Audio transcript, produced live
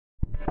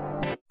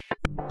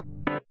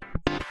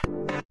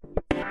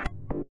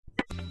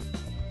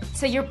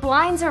So your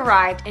blinds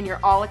arrived and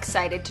you're all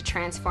excited to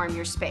transform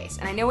your space.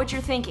 And I know what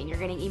you're thinking, you're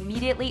gonna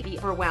immediately be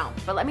overwhelmed.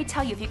 But let me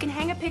tell you, if you can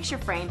hang a picture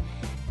frame,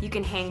 you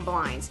can hang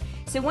blinds.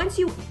 So once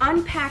you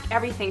unpack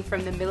everything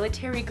from the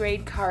military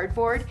grade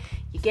cardboard,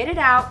 you get it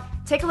out,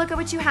 take a look at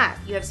what you have.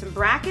 You have some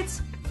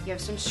brackets, you have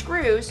some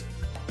screws,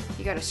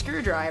 you got a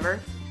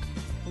screwdriver.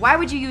 Why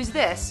would you use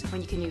this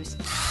when you can use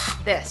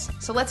this?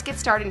 So let's get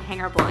started and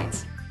hang our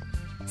blinds.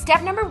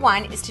 Step number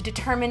 1 is to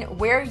determine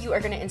where you are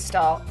going to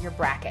install your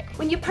bracket.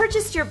 When you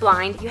purchased your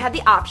blind, you had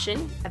the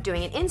option of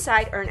doing an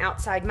inside or an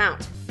outside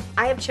mount.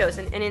 I have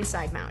chosen an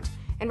inside mount.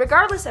 And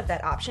regardless of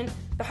that option,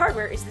 the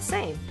hardware is the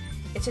same.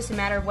 It's just a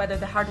matter of whether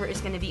the hardware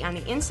is going to be on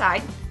the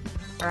inside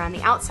or on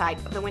the outside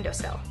of the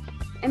windowsill.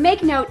 And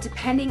make note,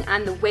 depending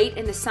on the weight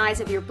and the size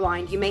of your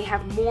blind, you may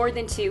have more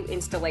than 2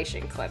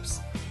 installation clips.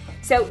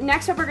 So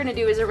next what we're going to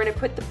do is we're going to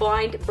put the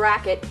blind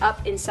bracket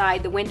up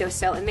inside the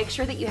windowsill and make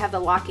sure that you have the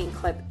locking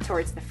clip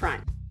towards the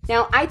front.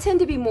 Now I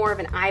tend to be more of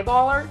an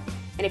eyeballer,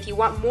 and if you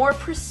want more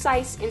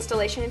precise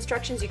installation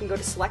instructions, you can go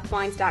to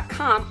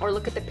StoresselectBlinds.com or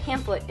look at the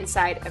pamphlet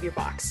inside of your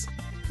box.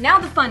 Now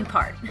the fun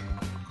part.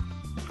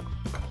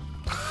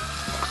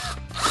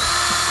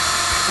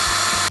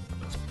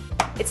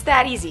 It's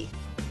that easy.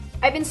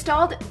 I've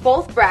installed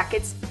both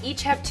brackets,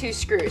 each have 2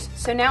 screws.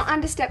 So now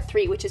on to step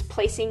 3, which is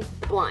placing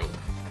the blind.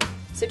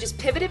 So just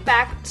pivot it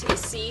back till you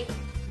see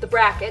the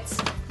brackets,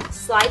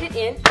 slide it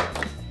in,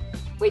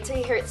 wait till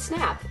you hear it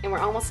snap, and we're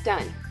almost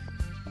done.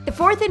 The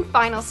 4th and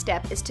final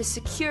step is to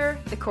secure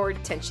the cord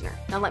tensioner.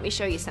 Now let me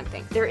show you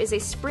something. There is a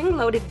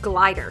spring-loaded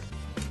glider,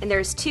 and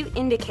there's 2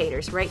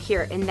 indicators right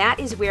here, and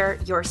that is where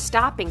your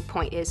stopping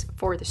point is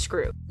for the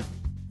screw.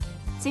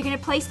 So you're going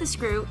to place the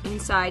screw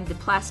inside the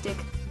plastic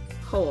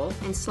hole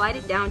and slide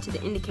it down to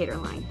the indicator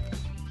line.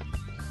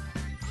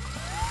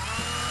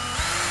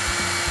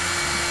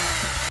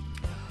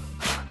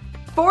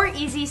 Four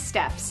easy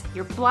steps.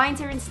 Your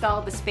blinds are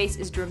installed, the space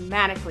is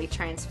dramatically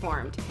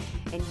transformed.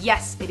 And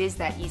yes, it is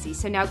that easy.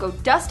 So now go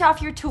dust off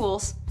your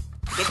tools,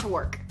 get to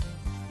work.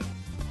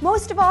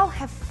 Most of all,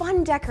 have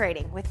fun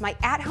decorating with my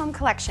at-home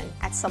collection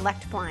at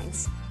Select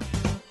Blinds.